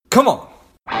Come on.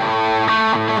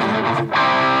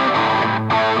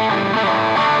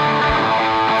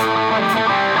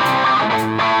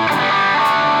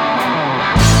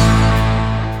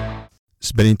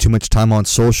 Spending too much time on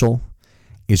social?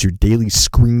 Is your daily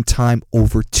screen time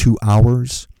over 2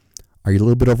 hours? Are you a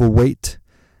little bit overweight?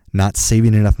 Not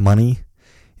saving enough money?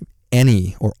 If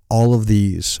any or all of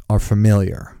these are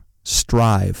familiar,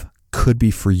 Strive could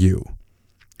be for you.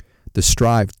 The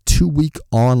Strive 2-week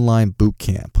online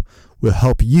bootcamp will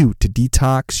help you to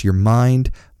detox your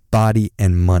mind, body,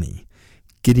 and money,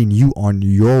 getting you on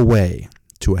your way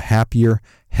to a happier,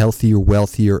 healthier,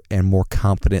 wealthier, and more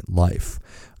confident life.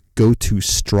 Go to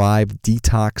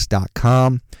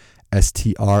strivedetox.com,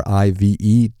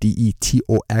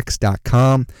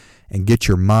 strivedetox.com, and get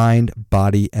your mind,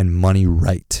 body, and money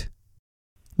right.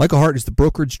 Michael Hart is the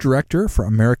brokerage director for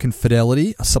American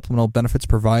Fidelity, a supplemental benefits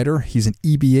provider. He's an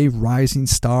EBA rising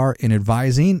star in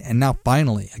advising, and now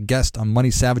finally a guest on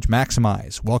Money Savage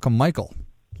Maximize. Welcome, Michael.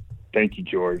 Thank you,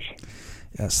 George.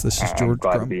 Yes, this is George. I'm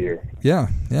glad to be here. Yeah,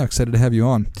 excited to have you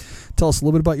on. Tell us a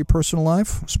little bit about your personal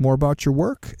life, some more about your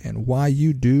work, and why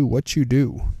you do what you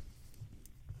do.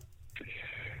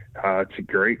 It's a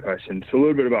great question. So a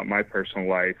little bit about my personal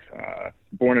life.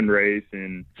 Born and raised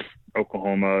in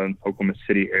Oklahoma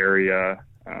City area.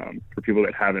 For people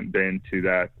that haven't been to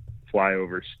that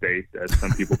flyover state, as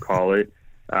some people call it,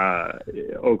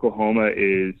 Oklahoma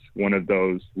is one of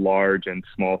those large and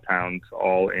small towns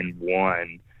all in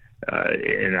one.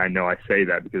 And I know I say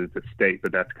that because it's a state,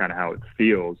 but that's kind of how it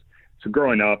feels. So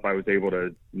growing up, I was able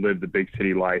to live the big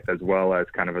city life as well as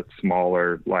kind of a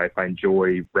smaller life. I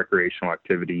enjoy recreational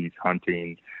activities,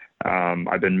 hunting.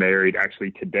 I've been married.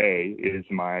 Actually, today is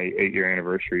my 8-year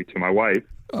anniversary to my wife.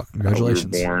 Oh,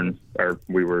 congratulations.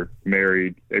 We were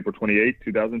married April 28,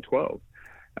 2012.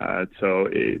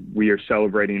 We are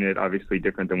celebrating it obviously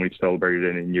different than we've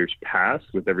celebrated it in years past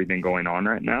with everything going on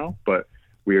right now, but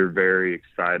we are very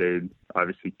excited,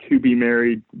 obviously, to be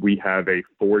married. We have a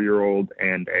 4-year-old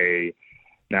and a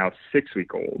now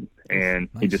 6-week-old, and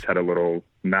nice. He just had a little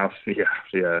mouse.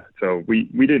 Yeah. So we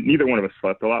didn't. Neither one of us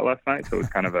slept a lot last night, so it was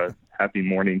kind of a happy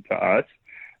morning to us.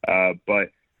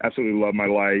 But absolutely love my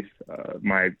life.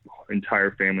 My entire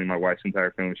family, my wife's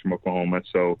entire family is from Oklahoma.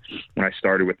 So when I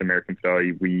started with American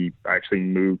Fidelity, we actually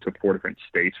moved to 4 different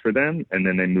states for them, and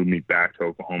then they moved me back to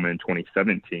Oklahoma in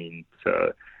 2017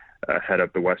 to head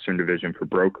up the Western Division for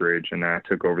brokerage, and then I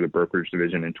took over the brokerage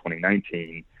division in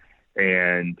 2019.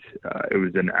 And it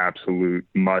was an absolute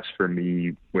must for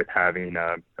me with having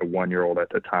a 1-year-old at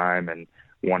the time and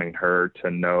wanting her to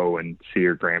know and see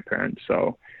her grandparents.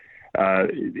 So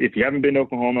if you haven't been to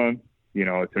Oklahoma,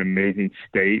 it's an amazing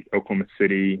state. Oklahoma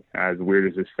City, as weird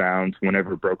as this sounds,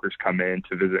 whenever brokers come in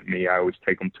to visit me, I always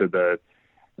take them to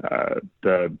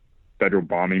the Federal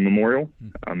Bombing Memorial.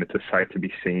 It's a sight to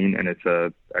be seen, and it's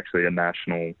actually a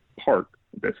national park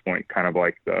at this point, kind of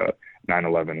like the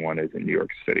 9/11 one is in New York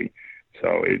City.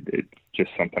 So it's just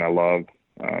something I love.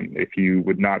 If you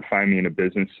would not find me in a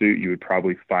business suit, you would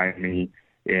probably find me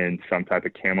in some type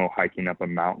of camo hiking up a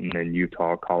mountain in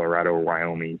Utah, Colorado, or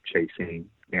Wyoming, chasing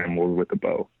animals with a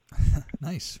bow.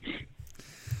 Nice.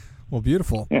 Well,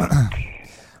 beautiful. Yeah.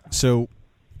 So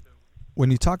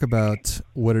when you talk about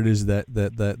what it is that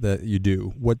you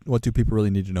do, what do people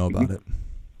really need to know about it?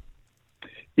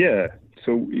 Yeah.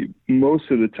 So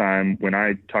most of the time when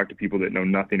I talk to people that know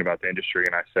nothing about the industry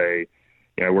and I say,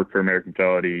 I work for American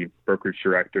Fidelity, brokerage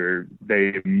director,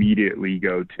 they immediately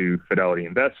go to Fidelity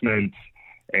Investments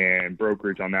and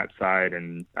brokerage on that side.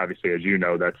 And obviously, as you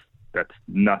know, that's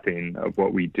nothing of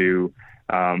what we do.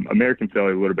 American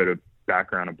Fidelity, a little bit of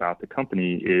background about the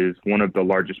company, is one of the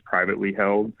largest privately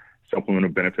held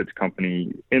supplemental benefits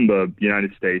company in the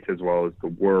United States as well as the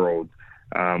world.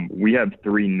 We have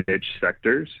 3 niche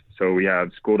sectors. So we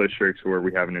have school districts where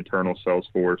we have an internal sales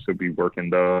force, so we work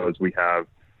in those. We have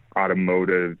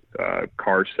automotive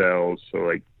car sales, so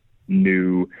like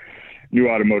new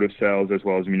automotive sales, as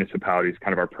well as municipalities,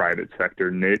 kind of our private sector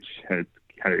niche, and it's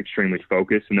kind of extremely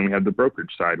focused. And then we have the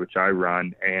brokerage side, which I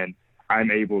run, and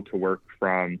I'm able to work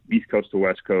from East Coast to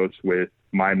West Coast with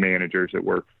my managers that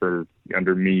work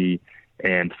under me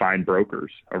and find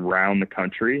brokers around the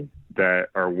country that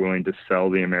are willing to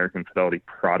sell the American Fidelity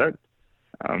product.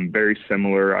 Very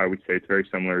similar, I would say it's very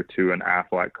similar to an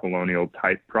Aflac Colonial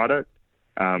type product.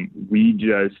 We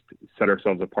just set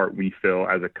ourselves apart, we feel,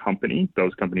 as a company.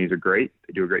 Those companies are great.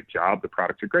 They do a great job. The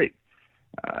products are great.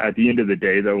 At the end of the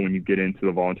day, though, when you get into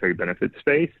the voluntary benefits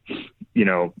space,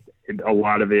 a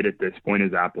lot of it at this point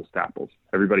is apples to apples.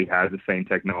 Everybody has the same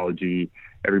technology.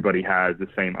 Everybody has the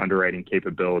same underwriting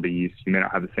capabilities. You may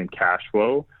not have the same cash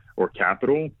flow or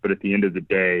capital, but at the end of the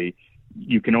day,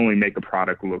 you can only make a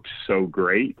product look so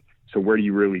great. So where do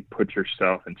you really put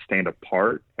yourself and stand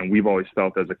apart? And we've always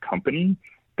felt as a company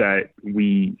that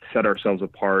we set ourselves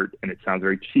apart, and it sounds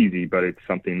very cheesy, but it's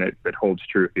something that holds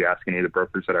true if you ask any of the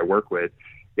brokers that I work with,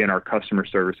 in our customer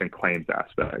service and claims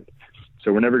aspect.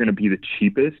 So we're never going to be the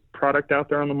cheapest product out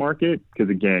there on the market, because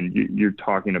again, you're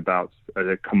talking about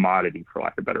a commodity, for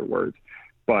lack of better words.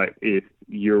 But if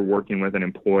you're working with an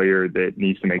employer that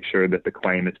needs to make sure that the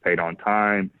claim is paid on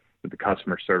time, that the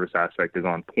customer service aspect is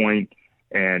on point,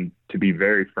 and to be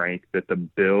very frank, that the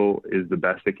bill is the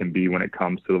best it can be when it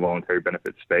comes to the voluntary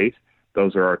benefit space,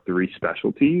 those are our three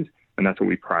specialties, and that's what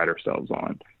we pride ourselves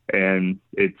on. And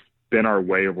it's been our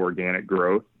way of organic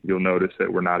growth. You'll notice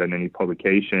that we're not in any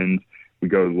publications. We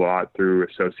go a lot through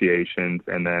associations,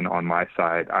 and then on my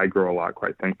side, I grow a lot,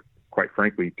 quite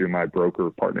frankly, through my broker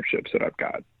partnerships that I've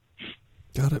got.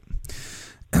 Got it.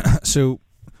 So,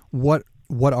 what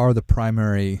are the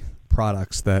primary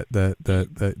products that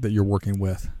you're working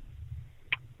with?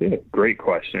 Yeah, great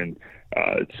question.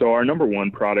 So our number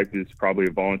one product is probably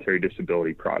a voluntary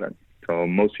disability product. So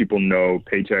most people know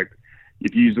Paycheck.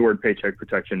 If you use the word Paycheck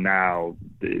Protection now,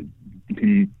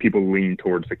 people lean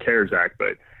towards the CARES Act,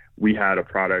 but we had a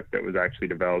product that was actually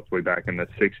developed way back in the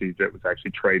 60s that was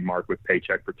actually trademarked with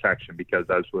Paycheck Protection, because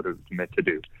that's what it was meant to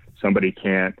do. Somebody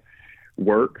can't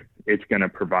work, it's going to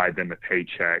provide them a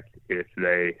paycheck if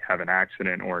they have an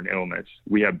accident or an illness.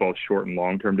 We have both short and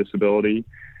long-term disability.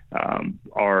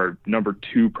 Our number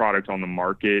two product on the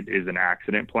market is an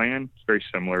accident plan. It's very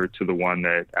similar to the one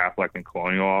that Aflac and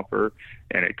Colonial offer,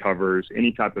 and it covers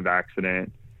any type of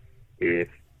accident. If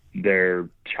their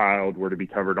child were to be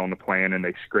covered on the plan and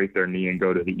they scrape their knee and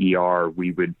go to the ER,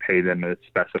 we would pay them a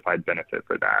specified benefit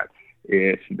for that.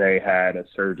 If they had a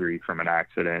surgery from an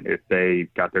accident, if they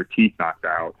got their teeth knocked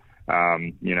out,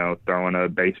 throwing a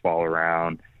baseball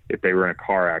around, if they were in a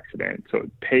car accident. So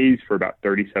it pays for about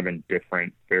 37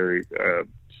 different very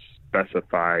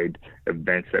specified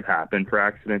events that happen for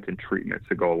accidents and treatments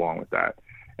that go along with that.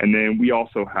 And then we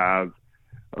also have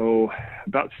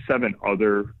about 7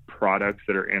 other products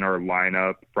that are in our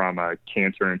lineup, from a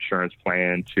cancer insurance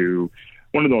plan to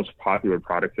one of the most popular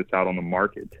products that's out on the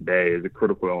market today is a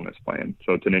critical illness plan.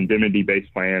 So it's an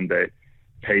indemnity-based plan that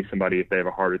pays somebody if they have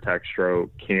a heart attack,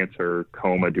 stroke, cancer,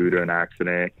 coma due to an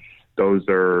accident. Those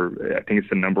are, I think it's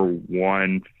the number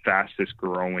one fastest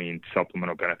growing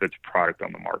supplemental benefits product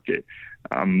on the market.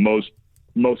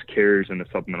 Most carriers in the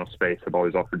supplemental space have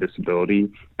always offered disability,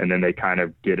 and then they kind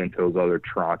of get into those other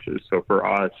tranches. So for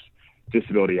us,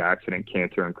 disability, accident,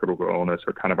 cancer, and critical illness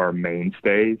are kind of our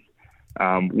mainstays.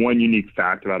 One unique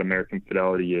fact about American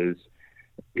Fidelity is,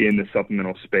 in the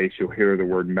supplemental space, you'll hear the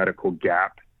word medical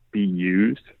gap be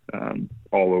used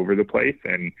all over the place,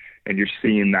 and you're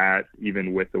seeing that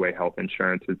even with the way health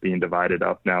insurance is being divided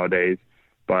up nowadays.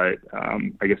 But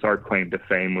I guess our claim to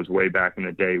fame was way back in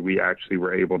the day, we actually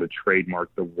were able to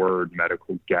trademark the word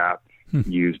medical gap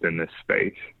used in this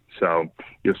space. So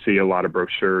you'll see a lot of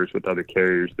brochures with other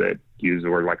carriers that use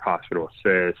the word like hospital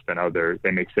assist and other.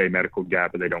 They may say medical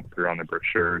gap, but they don't put it on the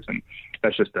brochures, and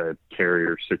that's just a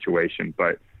carrier situation.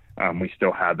 But we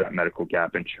still have that medical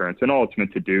gap insurance, and all it's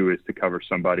meant to do is to cover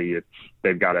somebody if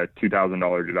they've got a $2,000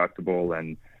 deductible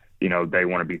and they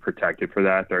want to be protected for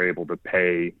that. They're able to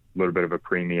pay a little bit of a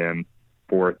premium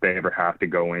for if they ever have to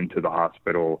go into the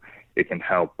hospital. It can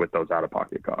help with those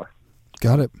out-of-pocket costs.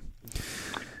 Got it.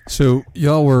 So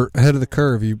y'all were ahead of the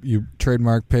curve. You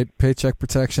trademarked Paycheck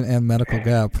Protection and medical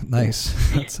gap. Nice.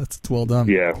 That's well done.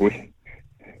 Yeah,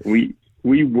 we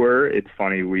were. It's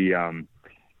funny. We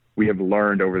have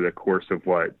learned over the course of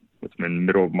it's been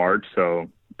middle of March, so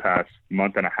past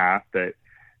month and a half, that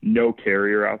no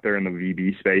carrier out there in the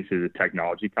VB space is a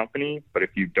technology company. But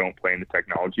if you don't play in the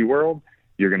technology world,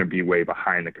 you're going to be way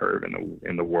behind the curve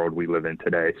in the world we live in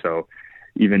today. So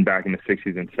even back in the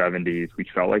 60s and 70s, we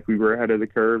felt like we were ahead of the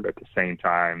curve. At the same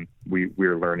time,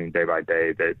 we're learning day by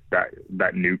day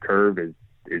that new curve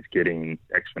is getting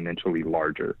exponentially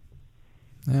larger.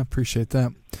 Yeah, appreciate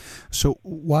that. So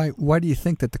why do you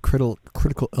think that the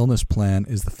critical illness plan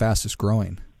is the fastest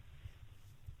growing?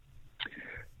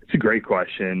 It's a great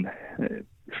question.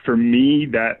 For me,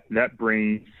 that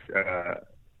brings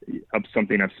up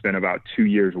something I've spent about 2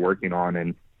 years working on,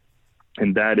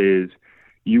 and that is,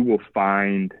 you will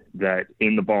find that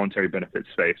in the voluntary benefit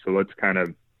space. So let's kind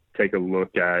of take a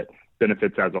look at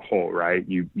benefits as a whole, right?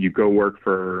 You go work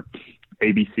for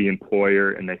ABC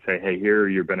employer and they say, hey, here are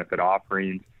your benefit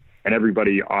offerings. And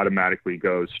everybody automatically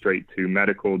goes straight to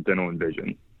medical, dental, and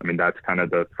vision. I mean, that's kind of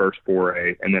the first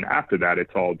foray. And then after that,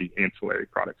 it's all the ancillary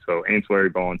products. So ancillary,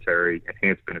 voluntary,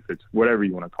 enhanced benefits, whatever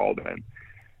you want to call them.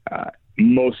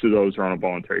 Most of those are on a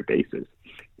voluntary basis.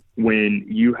 When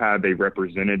you have a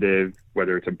representative,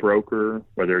 whether it's a broker,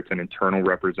 whether it's an internal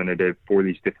representative for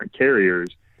these different carriers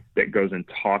that goes and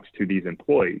talks to these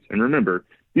employees. And remember,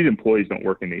 these employees don't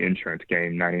work in the insurance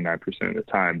game 99% of the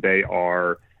time. They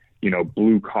are,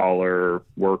 blue collar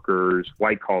workers,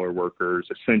 white collar workers,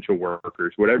 essential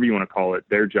workers, whatever you want to call it.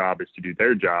 Their job is to do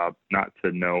their job, not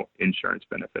to know insurance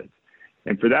benefits.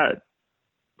 And for that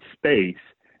space,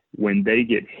 when they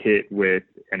get hit with,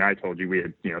 and I told you we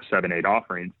had, 7, 8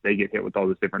 offerings, they get hit with all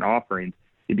those different offerings,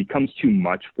 it becomes too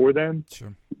much for them.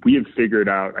 Sure. We have figured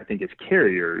out, I think, as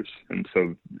carriers, and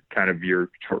so kind of your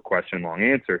short question, long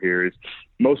answer here is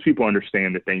most people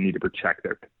understand that they need to protect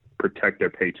their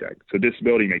paycheck. So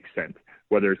disability makes sense,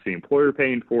 whether it's the employer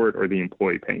paying for it or the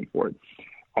employee paying for it.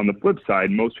 On the flip side,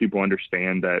 most people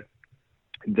understand that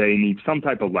they need some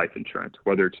type of life insurance,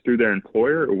 whether it's through their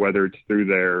employer or whether it's through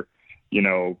their,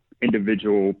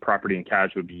 individual property and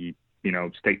casualty,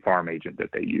 State Farm agent that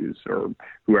they use or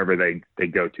whoever they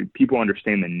go to. People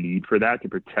understand the need for that to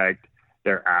protect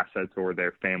their assets or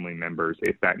their family members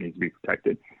if that needs to be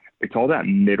protected. It's all that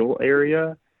middle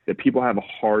area that people have a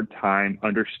hard time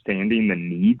understanding the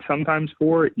need sometimes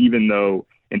for, even though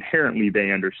inherently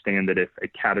they understand that if a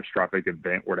catastrophic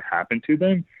event were to happen to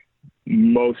them,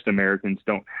 most Americans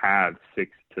don't have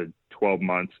 6 to 12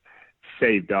 months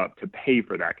saved up to pay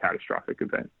for that catastrophic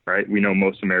event, right? We know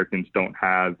most Americans don't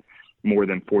have more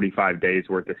than 45 days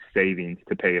worth of savings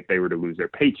to pay if they were to lose their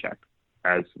paycheck,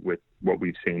 as with what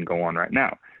we've seen go on right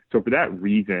now. So for that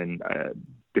reason,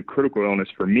 the critical illness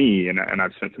for me, and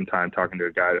I've spent some time talking to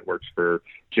a guy that works for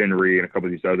Gen Re and a couple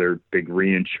of these other big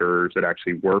reinsurers that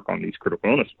actually work on these critical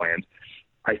illness plans.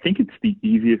 I think it's the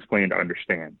easiest plan to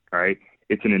understand, right?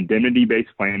 It's an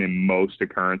indemnity-based plan in most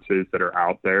occurrences that are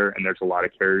out there, and there's a lot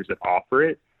of carriers that offer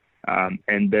it.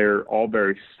 And they're all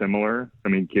very similar. I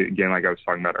mean, again, like I was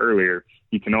talking about earlier,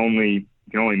 you can only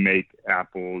make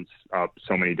apples up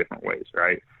so many different ways,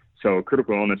 right? So a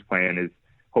critical illness plan is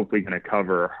hopefully going to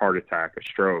cover a heart attack, a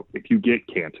stroke, if you get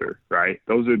cancer, right?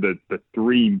 Those are the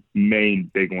 3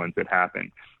 main big ones that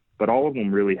happen. But all of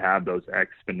them really have those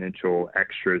exponential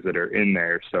extras that are in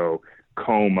there. So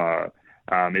coma,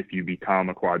 if you become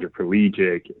a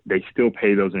quadriplegic, they still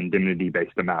pay those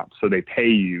indemnity-based amounts. So they pay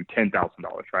you $10,000,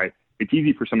 right? It's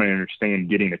easy for somebody to understand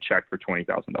getting a check for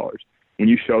 $20,000. When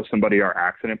you show somebody our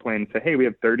accident plan and say, hey, we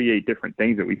have 38 different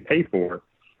things that we pay for,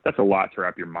 that's a lot to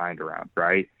wrap your mind around,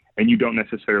 right? And you don't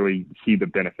necessarily see the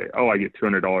benefit. Oh, I get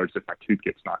 $200 if my tooth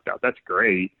gets knocked out. That's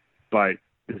great, but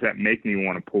does that make me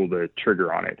want to pull the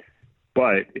trigger on it?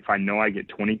 But if I know I get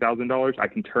 $20,000, I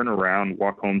can turn around,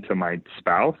 walk home to my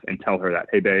spouse and tell her that,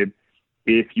 hey, babe,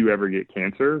 if you ever get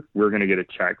cancer, we're going to get a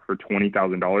check for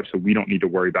 $20,000. So we don't need to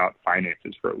worry about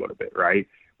finances for a little bit, right?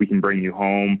 We can bring you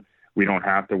home. We don't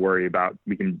have to worry about,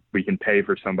 we can pay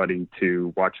for somebody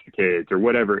to watch the kids or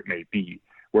whatever it may be.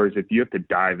 Whereas if you have to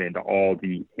dive into all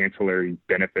the ancillary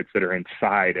benefits that are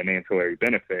inside an ancillary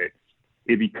benefit,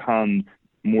 it becomes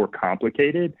more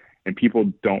complicated. And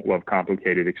people don't love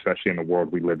complicated, especially in the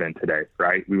world we live in today,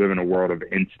 right? We live in a world of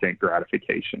instant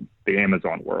gratification, the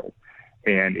Amazon world.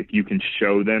 And if you can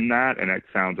show them that, and it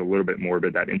sounds a little bit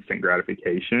morbid, that instant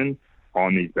gratification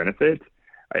on these benefits,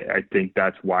 I think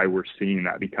that's why we're seeing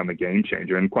that become a game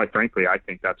changer. And quite frankly, I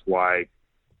think that's why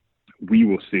we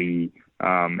will see,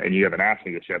 and you haven't asked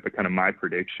me this yet, but kind of my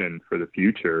prediction for the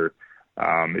future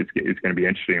it's going to be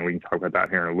interesting, and we can talk about that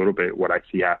here in a little bit, what I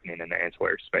see happening in the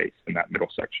ancillary space in that middle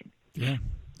section. Yeah.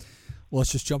 Well,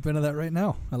 let's just jump into that right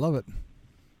now. I love it.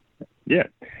 Yeah.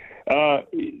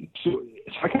 So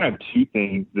I kind of have 2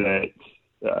 things that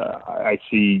I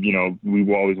see, we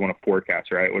will always want to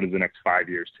forecast, right? What does the next 5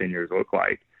 years, 10 years look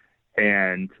like?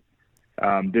 And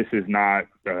this is not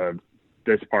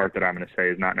this part that I'm going to say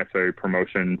is not necessarily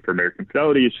promotion for American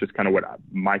Fidelity. It's just kind of what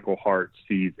Michael Hart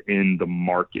sees in the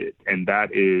market. And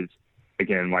that is,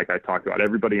 again, like I talked about,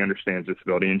 everybody understands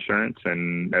disability insurance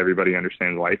and everybody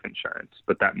understands life insurance,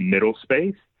 but that middle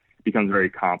space becomes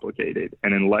very complicated.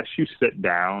 And unless you sit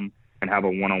down and have a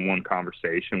one-on-one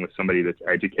conversation with somebody that's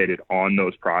educated on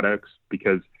those products,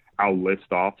 because I'll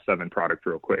list off 7 products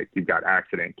real quick. You've got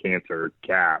accident, cancer,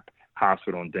 gap,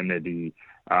 hospital indemnity,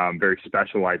 very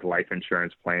specialized life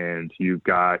insurance plans. You've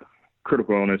got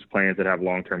critical illness plans that have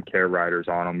long-term care riders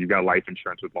on them. You've got life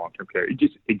insurance with long-term care.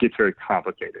 It gets very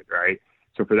complicated, right?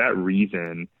 So for that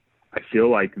reason, I feel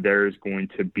like there's going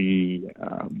to be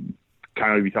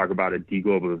kind of like we talk about a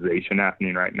deglobalization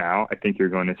happening right now. I think you're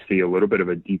going to see a little bit of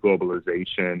a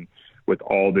deglobalization with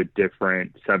all the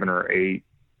different 7 or 8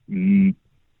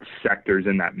 sectors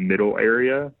in that middle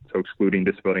area. So excluding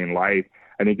disability and life,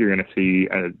 I think you're going to see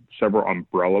several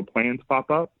umbrella plans pop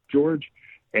up, George,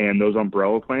 and those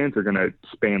umbrella plans are going to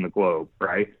span the globe,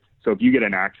 right? So if you get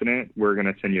an accident, we're going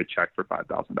to send you a check for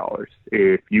 $5,000.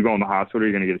 If you go in the hospital,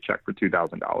 you're going to get a check for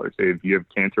 $2,000. If you have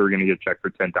cancer, we're going to get a check for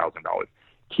 $10,000.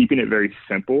 Keeping it very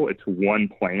simple, it's one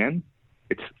plan.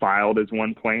 It's filed as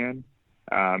one plan,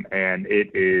 and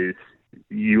it is,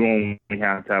 you only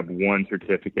have to have one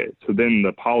certificate. So then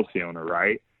the policy owner,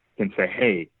 right, can say,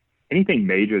 hey, anything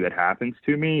major that happens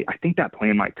to me, I think that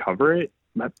plan might cover it.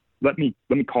 Let me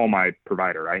call my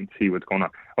provider, right, and see what's going on.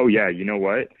 Oh yeah, you know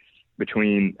what?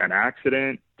 Between an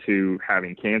accident to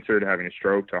having cancer to having a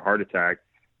stroke to a heart attack,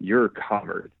 you're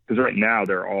covered. Because right now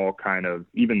they're all kind of,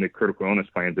 even the critical illness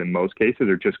plans in most cases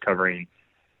are just covering,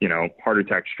 heart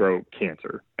attack, stroke,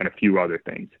 cancer, and a few other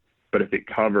things. But if it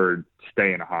covered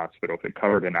stay in a hospital, if it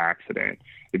covered an accident,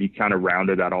 if you kind of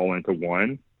rounded that all into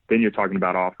one, then you're talking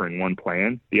about offering one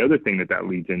plan. The other thing that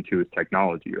leads into is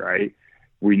technology, right?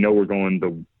 We know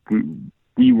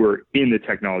we were in the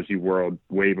technology world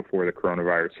way before the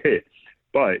coronavirus hit.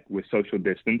 But with social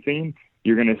distancing,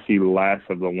 you're going to see less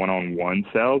of the one-on-one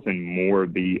sales and more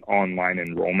of the online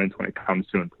enrollments when it comes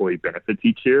to employee benefits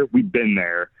each year. We've been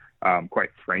there, quite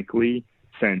frankly,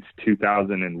 since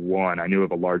 2001. I knew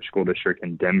of a large school district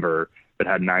in Denver that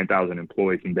had 9,000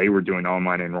 employees, and they were doing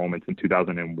online enrollments in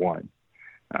 2001.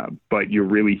 But you're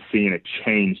really seeing a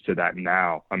change to that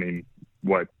now. I mean,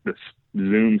 the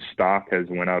Zoom stock has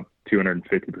went up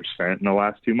 250% in the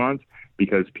last 2 months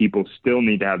because people still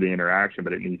need to have the interaction,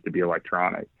 but it needs to be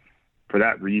electronic. For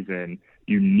that reason,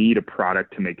 you need a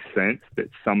product to make sense that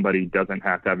somebody doesn't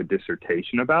have to have a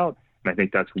dissertation about. And I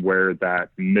think that's where that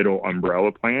middle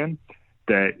umbrella plan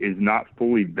that is not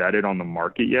fully vetted on the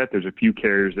market yet. There's a few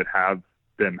carriers that have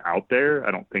them out there.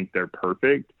 I don't think they're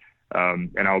perfect.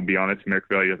 And I'll be honest,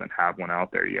 American Value doesn't have one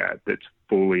out there yet that's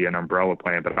fully an umbrella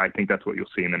plan, but I think that's what you'll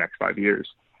see in the next 5 years.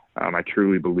 I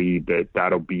truly believe that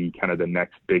that'll be kind of the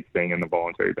next big thing in the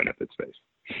voluntary benefit space.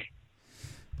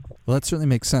 Well, that certainly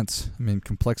makes sense. I mean,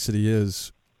 complexity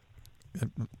it's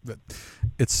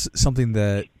something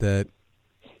that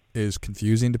is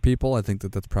confusing to people. I think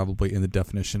that's probably in the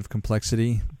definition of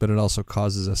complexity, but it also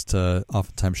causes us to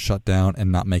oftentimes shut down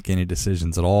and not make any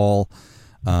decisions at all.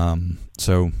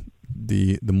 So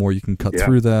the more you can cut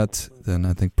through that, then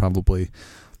I think probably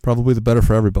the better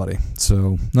for everybody.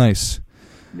 So nice.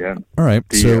 Yeah. All right.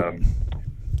 Go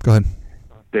ahead.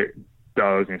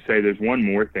 I was going to say there's one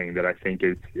more thing that I think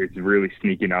is really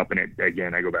sneaking up, and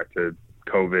again, I go back to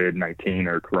COVID-19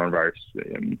 or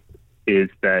coronavirus, is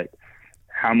that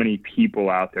how many people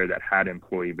out there that had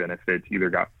employee benefits either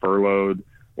got furloughed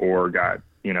or got,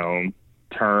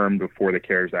 termed before the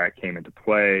CARES Act came into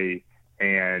play,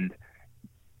 and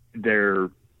their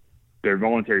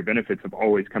voluntary benefits have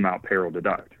always come out payroll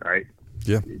deduct, right?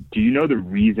 Yeah. Do you know the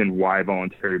reason why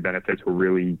voluntary benefits were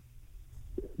really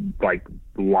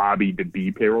lobbied to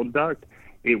be payroll deduct?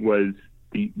 It was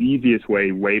the easiest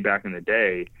way back in the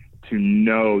day to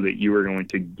know that you were going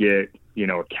to get,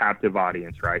 a captive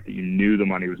audience, right? That you knew the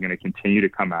money was going to continue to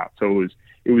come out. So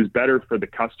it was better for the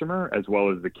customer as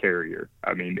well as the carrier.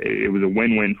 I mean, it was a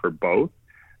win-win for both.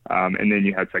 And then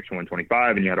you had Section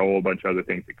 125 and you had a whole bunch of other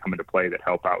things that come into play that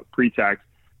help out with pre-tax.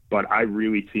 But I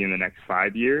really see in the next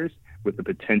 5 years, with the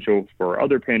potential for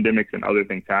other pandemics and other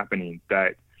things happening,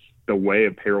 that the way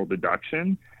of payroll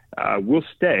deduction will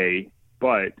stay,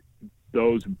 but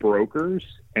those brokers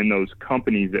and those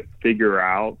companies that figure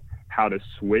out how to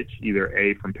switch either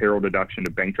from payroll deduction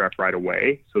to bank draft right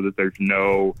away so that there's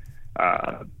no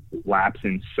lapse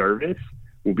in service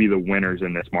will be the winners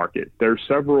in this market. There are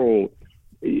several,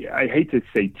 I hate to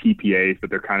say TPAs, but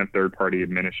they're kind of third-party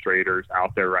administrators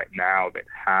out there right now that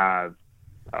have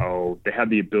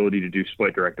the ability to do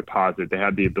split direct deposit. They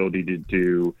have the ability to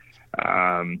do,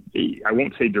 I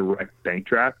won't say direct bank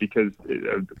draft, because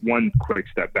one quick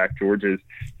step back, George, is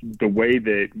the way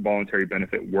that voluntary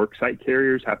benefit worksite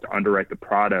carriers have to underwrite the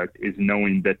product is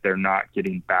knowing that they're not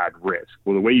getting bad risk.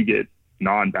 Well, the way you get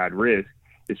non-bad risk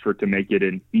is to make it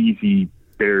an easy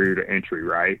barrier to entry,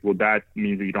 right? Well, that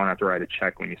means that you don't have to write a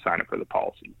check when you sign up for the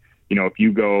policy.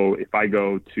 If I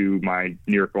go to my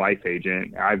New York Life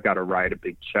agent, I've got to write a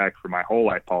big check for my whole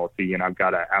life policy, and I've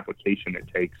got an application that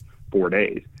takes 4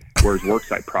 days. Whereas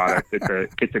worksite product,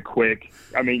 it's a quick,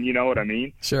 you know what I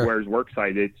mean? Sure. Whereas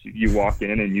worksite, you walk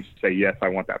in and you say, yes, I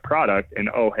want that product. And,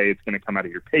 hey, it's going to come out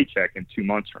of your paycheck in 2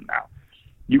 months from now.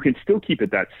 You can still keep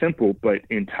it that simple, but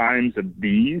in times of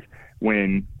these,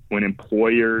 when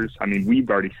employers, we've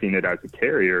already seen it as a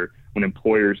carrier, when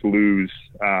employers lose,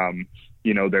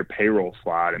 their payroll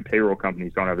slot and payroll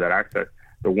companies don't have that access,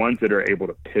 the ones that are able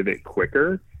to pivot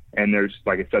quicker And there's,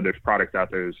 like I said, there's products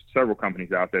out there. There's several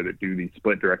companies out there that do these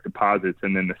split direct deposits.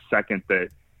 And then the second that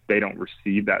they don't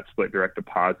receive that split direct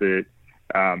deposit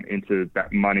into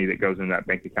that money that goes in that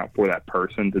bank account for that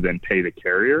person to then pay the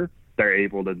carrier, they're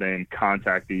able to then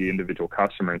contact the individual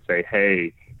customer and say,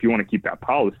 hey, if you want to keep that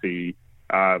policy,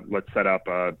 let's set up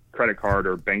a credit card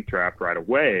or bank draft right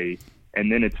away. And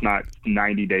then it's not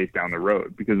 90 days down the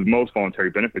road, because most voluntary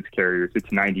benefits carriers, it's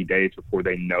 90 days before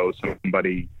they know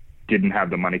somebody didn't have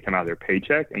the money come out of their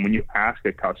paycheck. And when you ask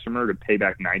a customer to pay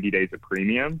back 90 days of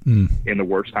premium in the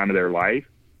worst time of their life,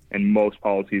 and most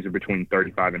policies are between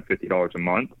 $35 and $50 a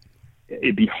month,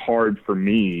 it'd be hard for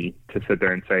me to sit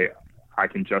there and say, I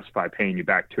can justify paying you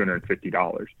back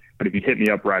 $250. But if you hit me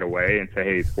up right away and say,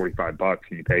 hey, it's $45,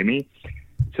 can you pay me?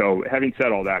 So having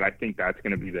said all that, I think that's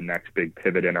going to be the next big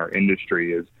pivot in our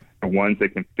industry, is the ones that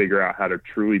can figure out how to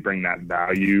truly bring that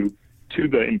value to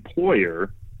the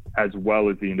employer as well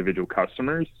as the individual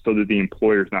customers, so that the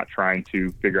employer is not trying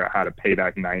to figure out how to pay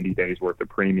back 90 days worth of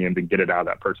premium to get it out of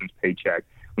that person's paycheck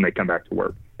when they come back to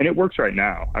work. And it works right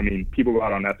now. I mean, people go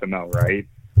out on FML, right?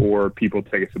 Or people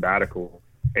take a sabbatical.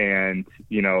 And,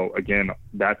 you know, again,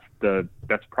 that's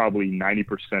probably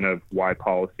 90% of why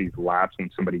policies lapse when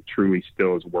somebody truly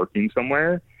still is working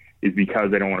somewhere, is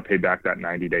because they don't want to pay back that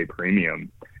 90-day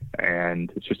premium.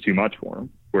 And it's just too much for them.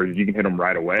 Whereas you can hit them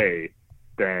right away,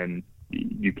 then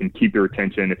you can keep your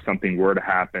attention. If something were to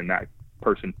happen, that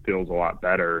person feels a lot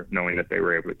better knowing that they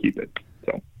were able to keep it.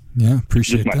 So, yeah,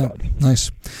 appreciate that. Thoughts.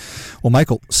 Nice. Well,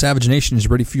 Michael, Savage Nation is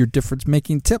ready for your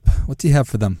difference-making tip. What do you have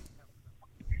for them?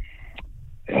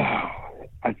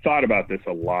 I thought about this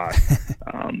a lot.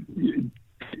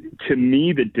 To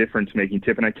me, the difference-making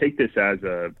tip, and I take this as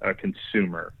a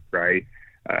consumer, right,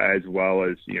 as well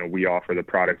as, you know, we offer the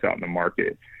products out in the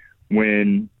market.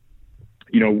 When,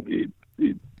 you know,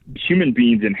 human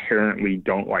beings inherently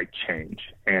don't like change,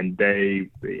 and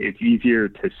it's easier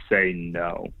to say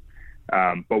no.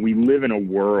 But we live in a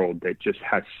world that just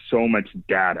has so much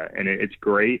data, and it's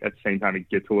great. At the same time, it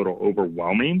gets a little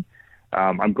overwhelming.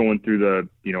 I'm going through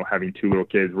having two little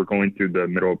kids, we're going through the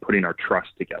middle of putting our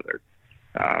trust together,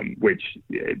 which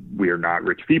we are not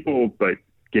rich people, but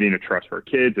getting a trust for our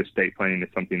kids, estate planning is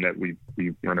something that we're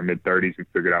in our mid-30s, we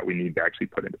figured out we need to actually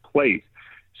put into place.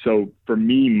 So for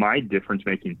me, my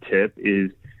difference-making tip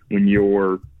is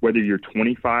whether you're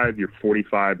 25, you're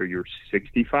 45, or you're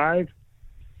 65,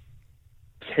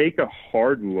 take a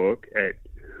hard look at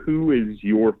who is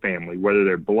your family, whether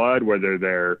they're blood, whether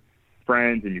they're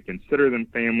friends and you consider them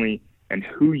family, and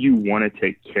who you want to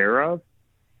take care of,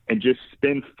 and just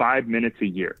spend 5 minutes a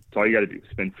year. That's all you got to do.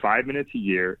 Spend 5 minutes a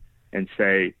year and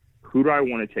say, who do I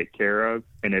want to take care of?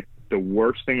 And if the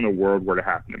worst thing in the world were to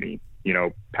happen to me, you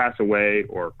know, pass away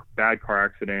or bad car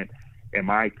accident, am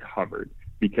I covered?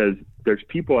 Because there's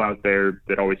people out there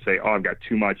that always say, oh, I've got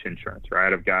too much insurance,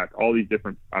 right? I've got all these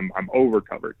different, I'm over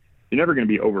covered. You're never going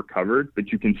to be over covered,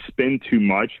 but you can spend too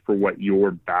much for what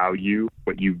you value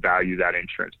that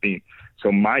insurance being.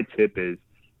 So my tip is,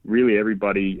 really,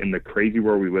 everybody in the crazy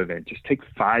world we live in, just take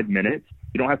 5 minutes.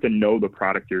 You don't have to know the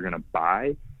product you're going to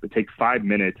buy, but take 5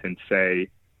 minutes and say,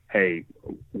 hey,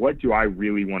 what do I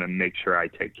really want to make sure I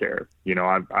take care of? You know,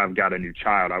 I've got a new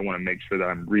child. I want to make sure that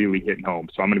I'm really hitting home.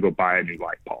 So I'm going to go buy a new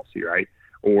life policy, right?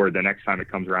 Or the next time it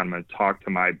comes around, I'm going to talk to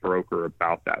my broker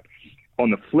about that. On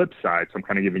the flip side, so I'm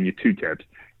kind of giving you two tips.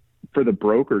 For the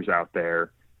brokers out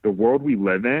there, the world we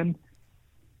live in,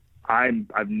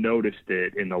 I've noticed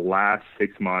it in the last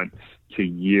 6 months to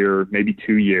year, maybe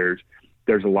 2 years.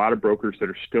 There's a lot of brokers that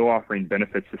are still offering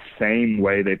benefits the same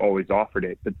way they've always offered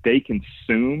it, but they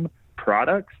consume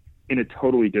products in a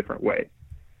totally different way.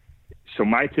 So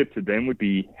my tip to them would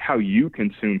be how you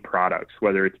consume products,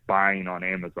 whether it's buying on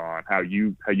Amazon, how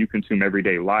you consume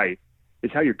everyday life,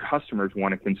 is how your customers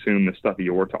want to consume the stuff that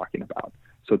you're talking about.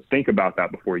 So think about that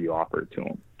before you offer it to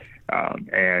them,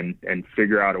 and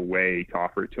figure out a way to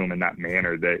offer it to them in that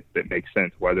manner that makes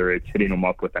sense, whether it's hitting them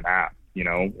up with an app. You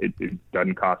know, it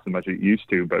doesn't cost as much as it used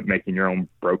to, but making your own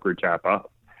brokerage app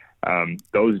up.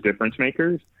 Those difference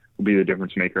makers will be the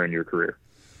difference maker in your career.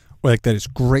 Well, that is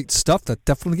great stuff. That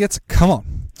definitely gets it. Come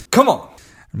on.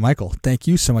 Michael, thank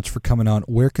you so much for coming on.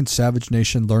 Where can Savage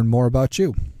Nation learn more about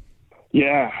you?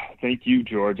 Yeah, thank you,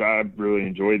 George. I really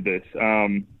enjoyed this.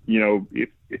 You know,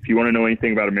 if you want to know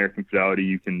anything about American Fidelity,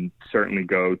 you can certainly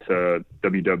go to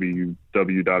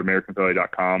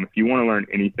www.americanfidelity.com. If you want to learn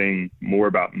anything more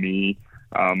about me,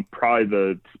 probably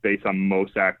the space I'm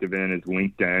most active in is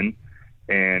LinkedIn.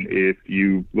 And if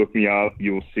you look me up,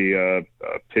 you'll see a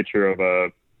picture of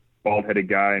a bald-headed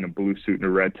guy in a blue suit and a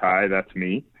red tie. That's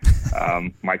me,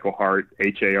 Michael Hart,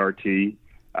 Hart.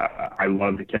 I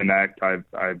love to connect. I've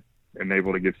am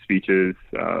able to give speeches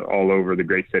all over the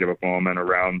great state of Oklahoma and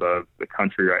around the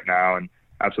country right now, and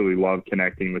absolutely love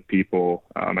connecting with people.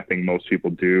 I think most people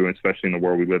do, especially in the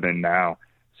world we live in now.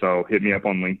 So hit me up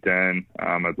on LinkedIn.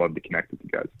 I'd love to connect with you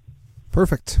guys.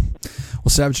 Perfect. Well,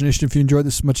 Savage Nation, if you enjoyed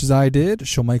this as much as I did,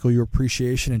 show Michael your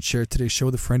appreciation and share today's show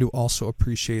with a friend who also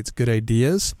appreciates good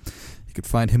ideas. You can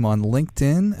find him on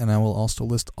LinkedIn, and I will also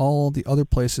list all the other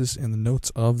places in the notes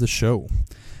of the show.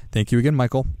 Thank you again,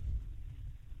 Michael.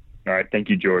 All right. Thank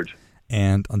you, George.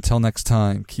 And until next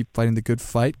time, keep fighting the good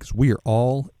fight, because we are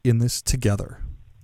all in this together.